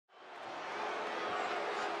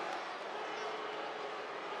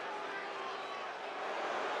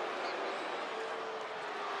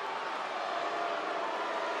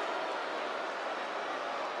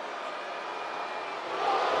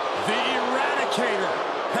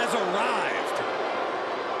has arrived.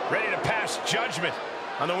 Ready to pass judgment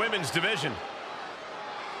on the women's division.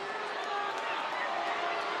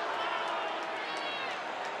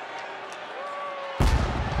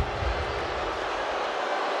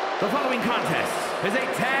 The following contest is a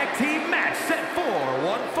tag team match set for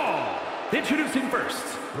one fall. Introducing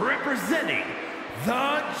first, representing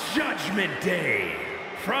the Judgment Day,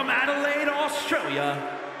 from Adelaide, Australia,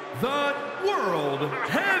 the World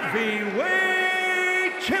Heavyweight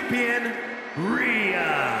Champion,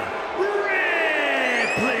 Rhea Ripley.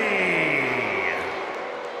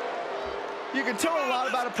 You can tell a lot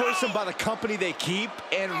about a person by the company they keep,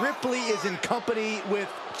 and Ripley is in company with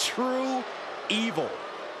true evil.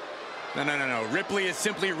 No. Ripley is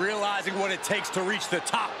simply realizing what it takes to reach the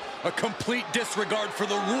top. A complete disregard for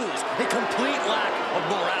the rules. A complete lack of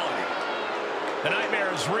morality. The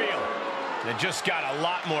nightmare is real. It just got a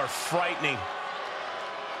lot more frightening.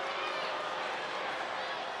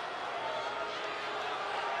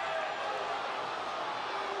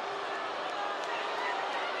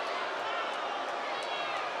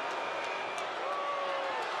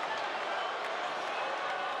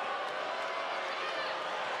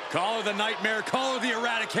 Call her the Nightmare, call her the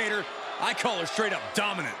Eradicator. I call her straight up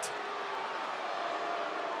dominant.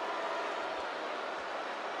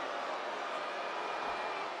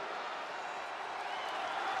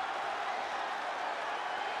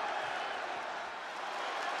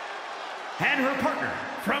 And her partner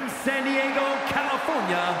from San Diego,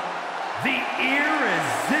 California, the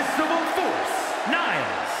irresistible force,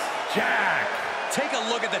 Nia Jax. Take a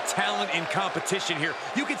look at the talent in competition here.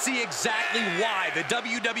 You can see exactly why the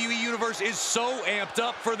WWE Universe is so amped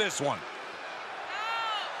up for this one.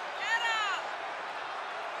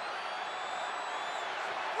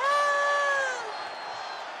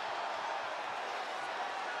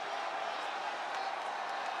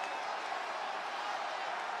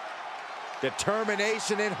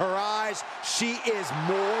 Determination in her eyes. She is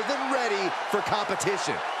more than ready for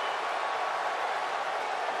competition.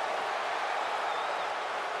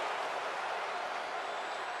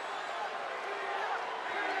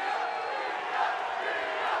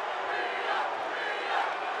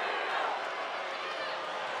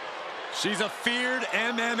 She's a feared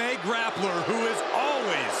MMA grappler who is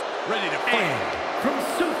always ready to fight. And from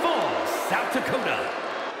Sioux Falls, South Dakota,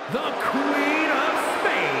 the Queen of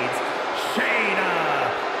Spades, Shayna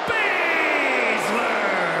Baszler.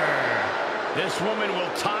 This woman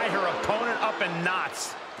will tie her opponent up in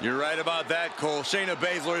knots. You're right about that, Cole. Shayna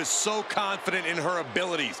Baszler is so confident in her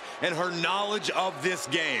abilities and her knowledge of this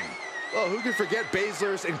game. Well, who can forget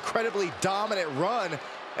Baszler's incredibly dominant run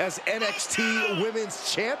as NXT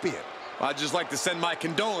Women's Champion? I'd just like to send my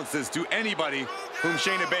condolences to anybody whom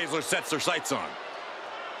Shayna Baszler sets her sights on.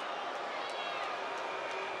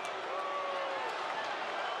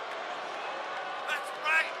 That's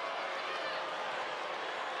right.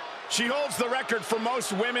 She holds the record for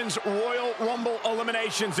most women's Royal Rumble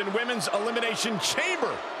eliminations and women's Elimination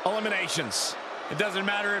Chamber eliminations. It doesn't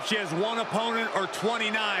matter if she has one opponent or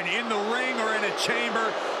 29. In the ring or in a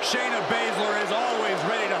chamber, Shayna Baszler is always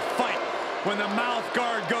ready to fight. When the mouth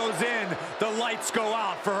guard goes in, the lights go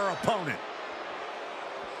out for her opponent.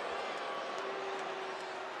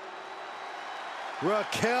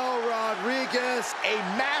 Raquel Rodriguez, a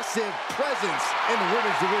massive presence in the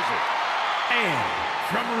women's division. And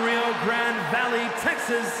from Rio Grande Valley,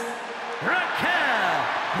 Texas, Raquel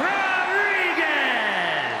Rodriguez.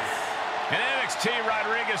 In NXT,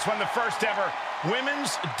 Rodriguez won the first ever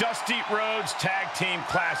Women's Dusty Rhodes Tag Team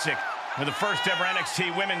Classic. We're the first ever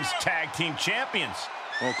NXT Women's Tag Team Champions.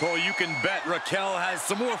 Well, Cole, you can bet Raquel has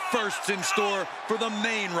some more firsts in store for the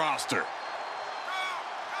main roster.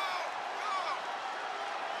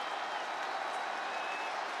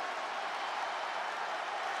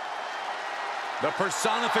 The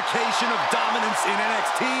personification of dominance in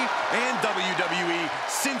NXT and WWE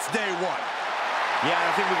since day one. Yeah,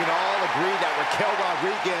 I think we can all agree that Raquel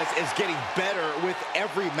Rodriguez is getting better with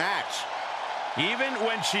every match. Even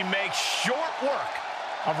when she makes short work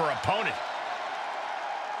of her opponent.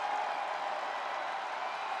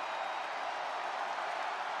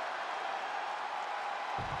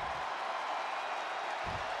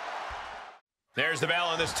 There's the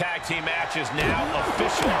bell, and this tag team match is now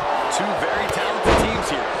official. Two very talented teams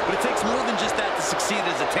here, but it takes more than just that to succeed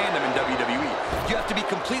as a tandem in WWE. You have to be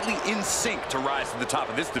completely in sync to rise to the top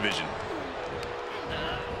of this division.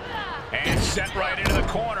 And set right into the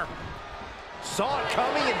corner. Saw it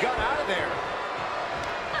coming and got out of there.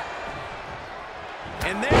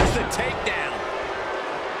 And there's the takedown.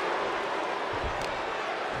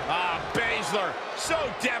 Ah, Baszler, so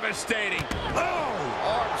devastating. Oh,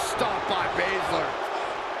 arm stomp by Baszler.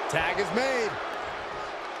 Tag is made.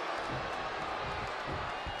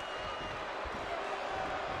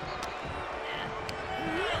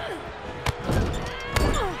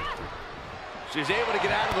 She's able to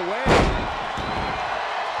get out of the way.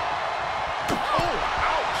 Oh,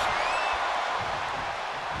 ouch.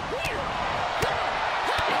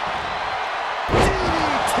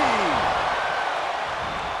 DDT.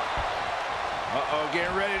 Uh-oh,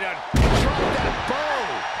 getting ready to drop that bow.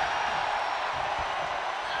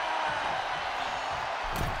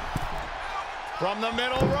 From the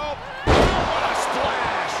middle rope. What a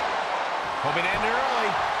splash. Hoping to end it early.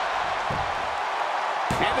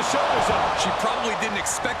 And the shoulders up. She probably didn't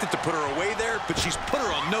expect it to put her away there, but she's put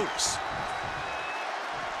her on notice.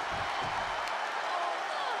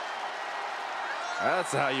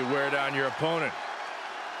 That's how you wear down your opponent.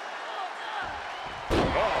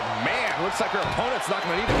 Oh, man. Looks like her opponent's not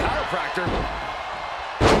going to need a chiropractor.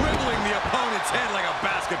 Dribbling the opponent's head like a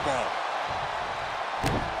basketball.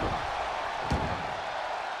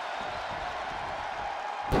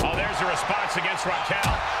 Oh, there's a response against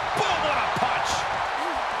Raquel. Boom, what a punch.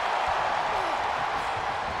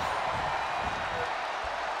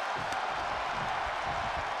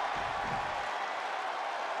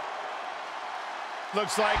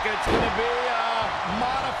 Looks like it's going to be a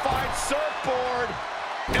modified surfboard.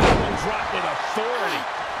 Elbow drop with authority.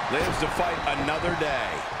 Lives to fight another day.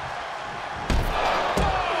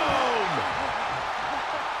 Boom!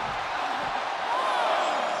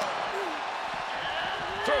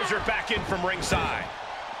 Throws her back in from ringside.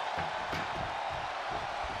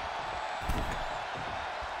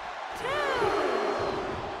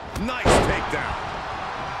 Nice takedown.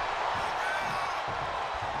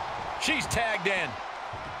 She's tagged in.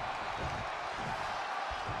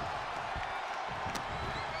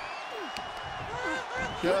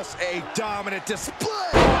 Just a dominant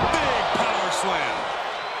display. Big power slam.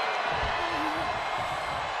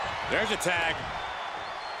 There's a tag.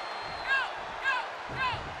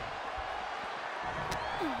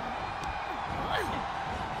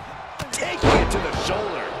 Taking it to the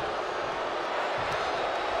shoulder.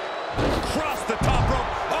 Cross the top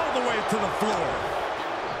rope all the way to the floor.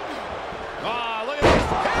 Ah, look at this.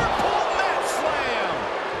 Hair pull mat slam.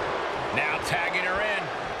 Now tagging her in.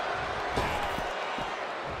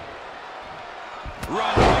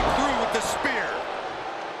 Run right through with the spear.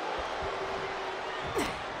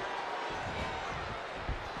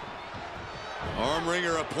 Arm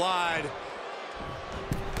wringer applied.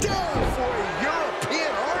 Down for a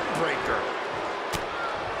European arm breaker.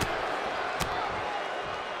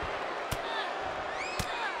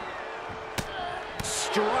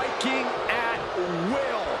 Striking at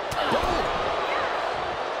will. Boom.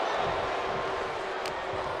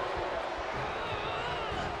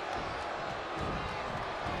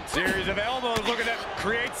 Series of elbows looking to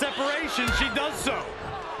create separation. She does so.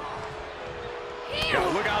 Gotta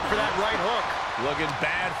look out for that right hook. Looking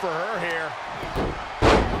bad for her here.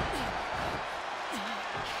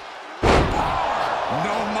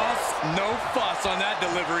 No muss, no fuss on that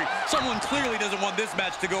delivery. Someone clearly doesn't want this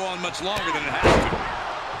match to go on much longer than it has to.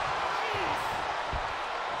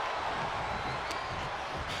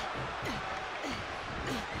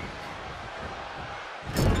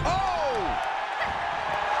 Oh!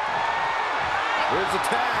 Here's the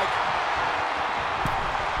tag.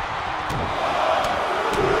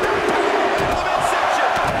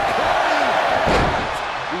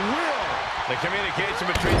 The communication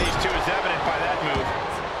between these two is evident by that move.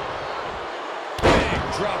 Big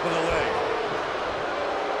drop of the leg.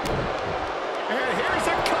 And here's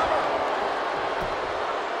a cover.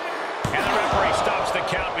 And the referee stops the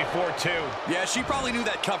count before 2. Yeah, she probably knew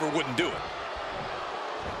that cover wouldn't do it.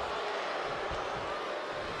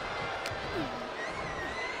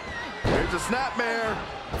 Here's a snapmare.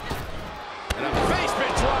 And a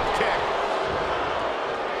basement drop kick.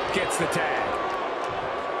 Gets the tag.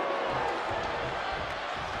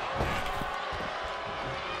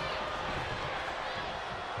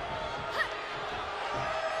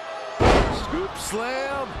 Scoop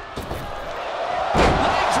slam.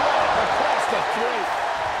 Leg drop across the throat.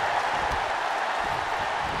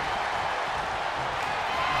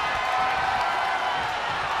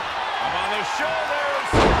 Up on the shoulders.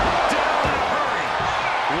 Down in a hurry.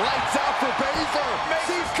 Lights out for Baszler.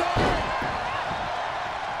 She's coming.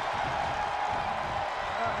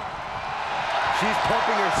 She's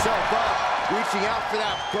pumping herself up, reaching out for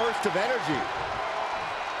that burst of energy.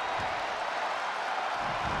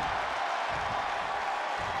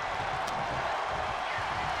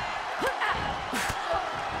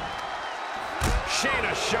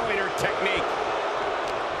 Shayna showing her technique.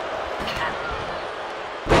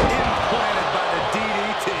 Implanted by the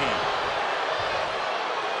DDT.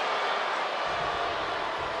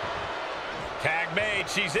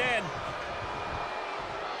 she's in.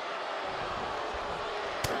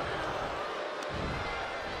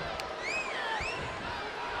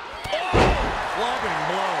 Clubbing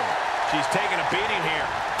blow. She's taking a beating here.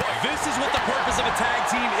 This is what the purpose of a tag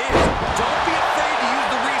team is. Don't be afraid to use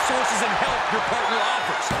the resources and help your partner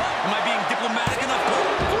offers. Am I being diplomatic enough?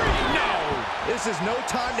 3, no! This is no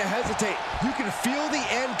time to hesitate. You can feel the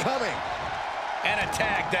end coming. And a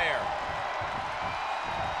tag there.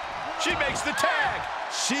 She makes the tag.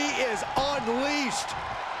 She is unleashed.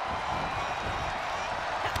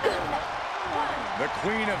 The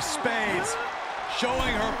Queen of Spades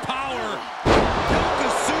showing her power.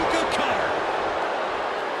 Yokosuka cutter.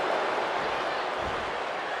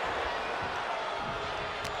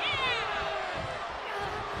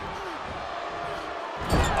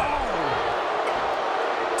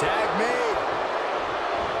 Tag made.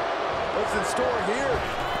 What's in store here?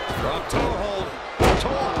 Drop toe hold. Toe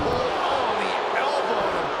hold. Oh, the elbow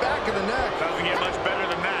on the back of the neck. Doesn't get much better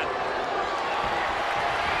than that.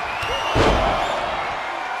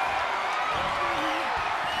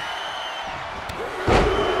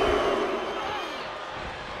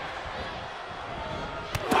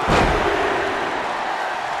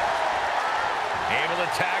 Able to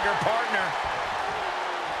tag her partner.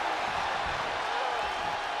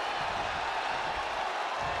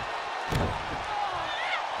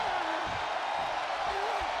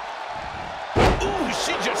 Ooh,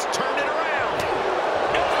 she just turned it around.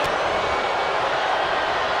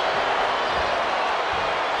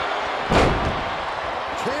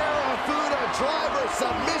 Karafuda driver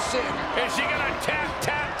submission. Is she gonna tap,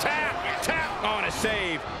 tap, tap, tap on a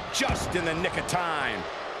save just in the nick of time?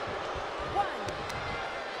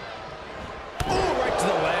 Ooh, right to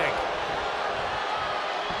the leg.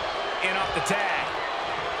 In off the tag.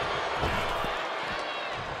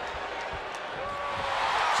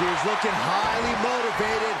 She's looking highly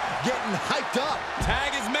motivated, getting hyped up.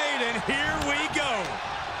 Tag is made, and here we go.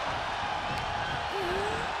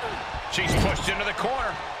 She's pushed into the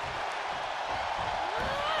corner.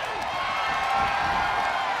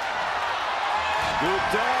 Scoop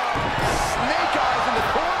down. Snake eyes in the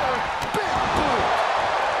corner. Big boot.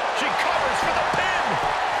 She covers for the pin.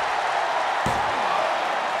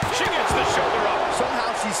 She gets the shoulder up. Somehow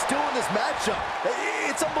she's still in this matchup.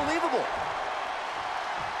 It's unbelievable.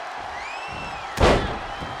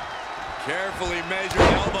 Carefully measured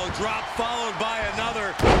elbow drop followed by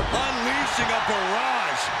another, unleashing a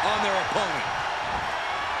barrage on their opponent.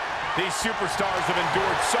 These superstars have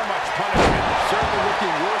endured so much punishment. Certainly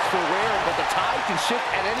looking worse for wear, but the tide can shift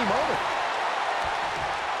at any moment.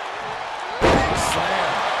 Big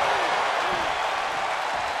slam.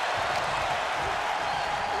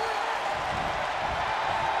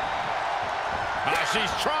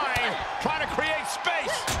 She's trying to create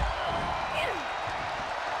space.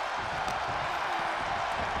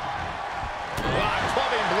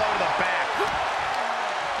 Clubbing blow to the back.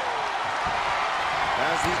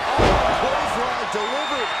 As the clothesline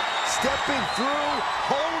delivered, stepping through,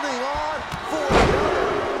 holding on for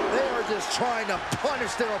another. They are just trying to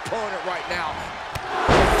punish their opponent right now.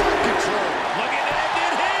 Full control. Looking to end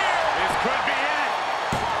it here. This could be it.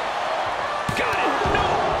 Got it. No,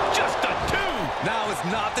 just a 2. Now is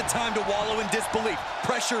not the time to wallow in disbelief.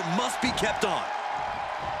 Pressure must be kept on.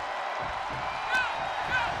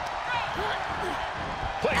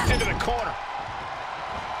 Placed into the corner.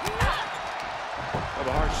 The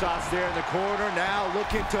hard shots there in the corner. Now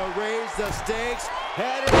looking to raise the stakes.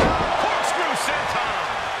 Headed up. Corkscrew senton.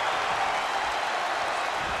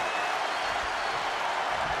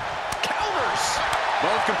 Counters.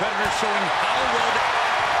 Both competitors showing how well they...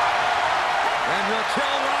 And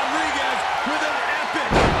Raquel Rodriguez with an epic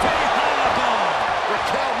Tejana bomb.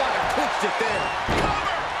 Raquel might have pushed it there.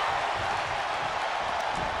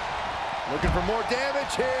 Looking for more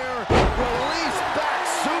damage here. Release back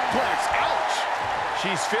suplex. Ouch.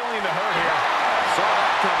 She's feeling the hurt here. Saw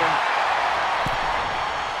that coming.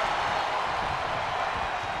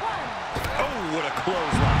 Oh, what a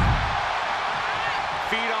clothesline.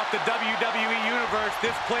 Feed off the WWE Universe.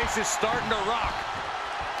 This place is starting to rock.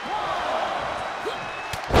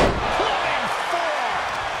 Flying forearm.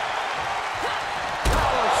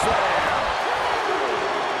 Power slam.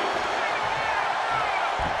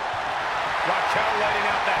 Raquel letting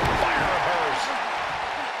out that fire of hers.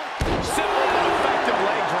 Simple and effective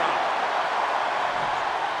leg drop.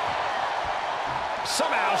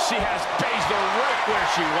 Somehow she has Baszler right where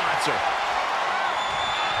she wants her.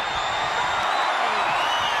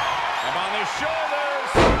 Up on the shoulders.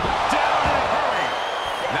 Down in a hurry.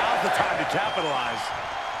 Now's the time to capitalize.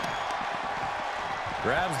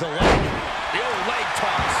 Grabs the leg. The old leg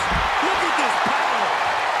toss. Look at this power.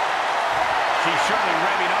 She's certainly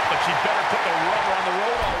revving up, but she better put the rubber on the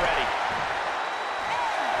road already.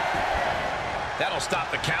 That'll stop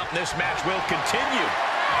the count, and this match will continue.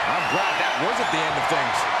 I'm glad that wasn't the end of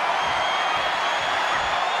things.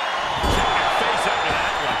 Check your face after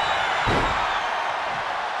that one.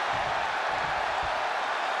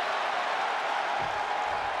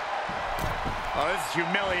 Oh, this is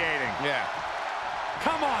humiliating. Yeah.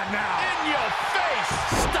 Come on now. In your face.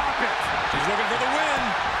 Stop it. She's looking for the win.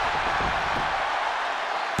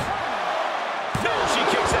 No, she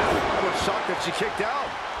kicks out. I was shocked that she kicked out.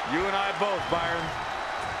 You and I both, Byron.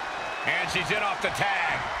 And she's in off the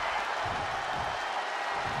tag.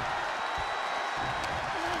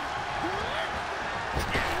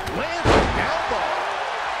 Lands an elbow.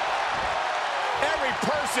 Every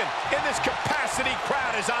person in this capacity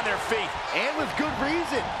crowd is on their feet. And with good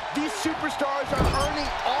reason. These superstars are earning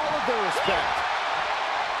all of their respect.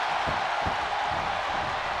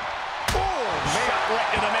 Oh, man. Shot right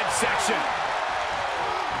to the midsection.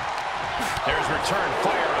 There's return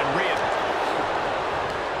fire on Rhea.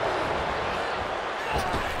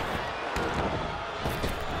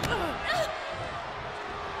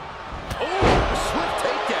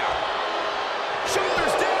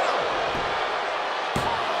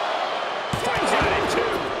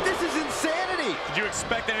 Did you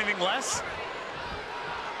expect anything less?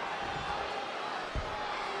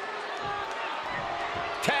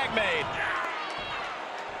 Tag made.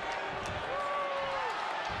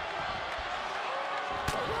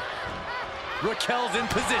 Raquel's in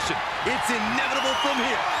position. It's inevitable from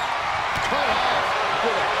here. Cut off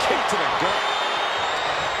with a kick to the gut.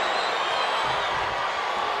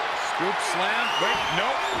 Scoop slam. Wait,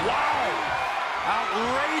 nope. Wow.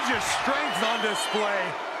 Outrageous strength on display.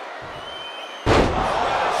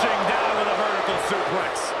 Crashing down with a vertical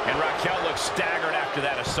suplex. And Raquel looks staggered after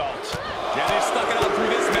that assault. Yeah, they stuck it out through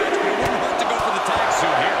this match, but it wouldn't hurt to go for the tag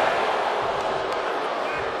soon here.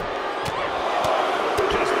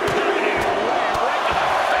 Just pounding away right to the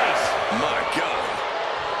face. My God.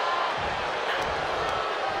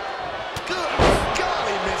 Good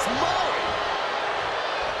golly, Miss Molly.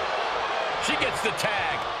 She gets the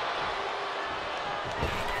tag.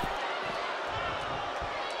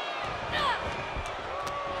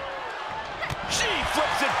 She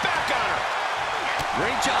flips it back on her.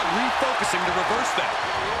 Great job refocusing to reverse that.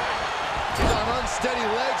 She's on unsteady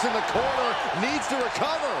legs in the corner. Needs to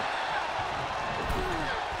recover.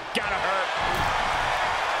 Gotta hurt.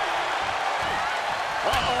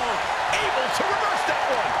 Uh-oh. Able to reverse that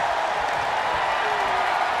one.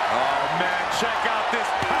 Oh, man, check out this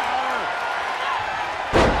power.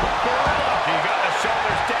 He got the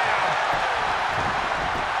shoulders down.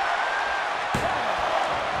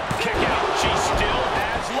 Kick out. She still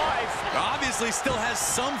has life. Obviously still has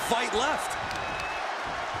some fight left.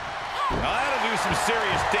 Now that'll do some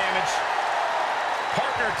serious damage.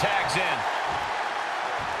 Partner tags in.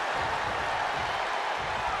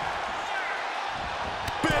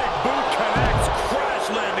 Big boot connects, crash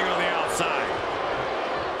landing on the outside.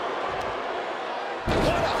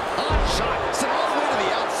 What a hot shot. Sent all the way to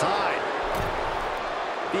the outside.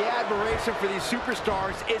 The admiration for these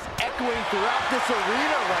superstars is echoing throughout this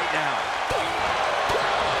arena right now.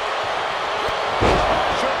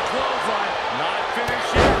 Short clothesline, not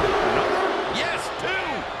finished yet. Another? Yes, two.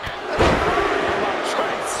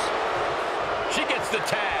 Trace. She gets the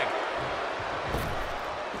tag.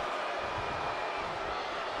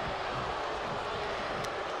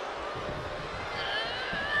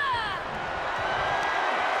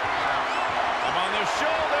 Up on the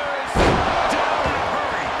shoulders. Down in a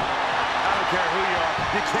hurry. I don't care who you are.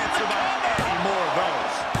 You can't survive any more of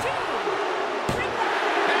those.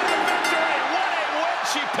 And a victory. What a win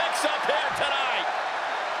she picks up here tonight.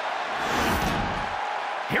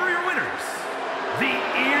 Here are your winners, the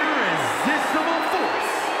Irresistible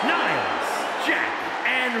Force, Nia Jax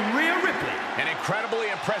and Rhea Ripley. An incredibly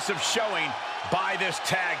impressive showing by this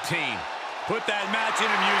tag team. Put that match in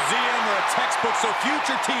a museum or a textbook so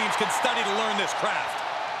future teams can study to learn this craft.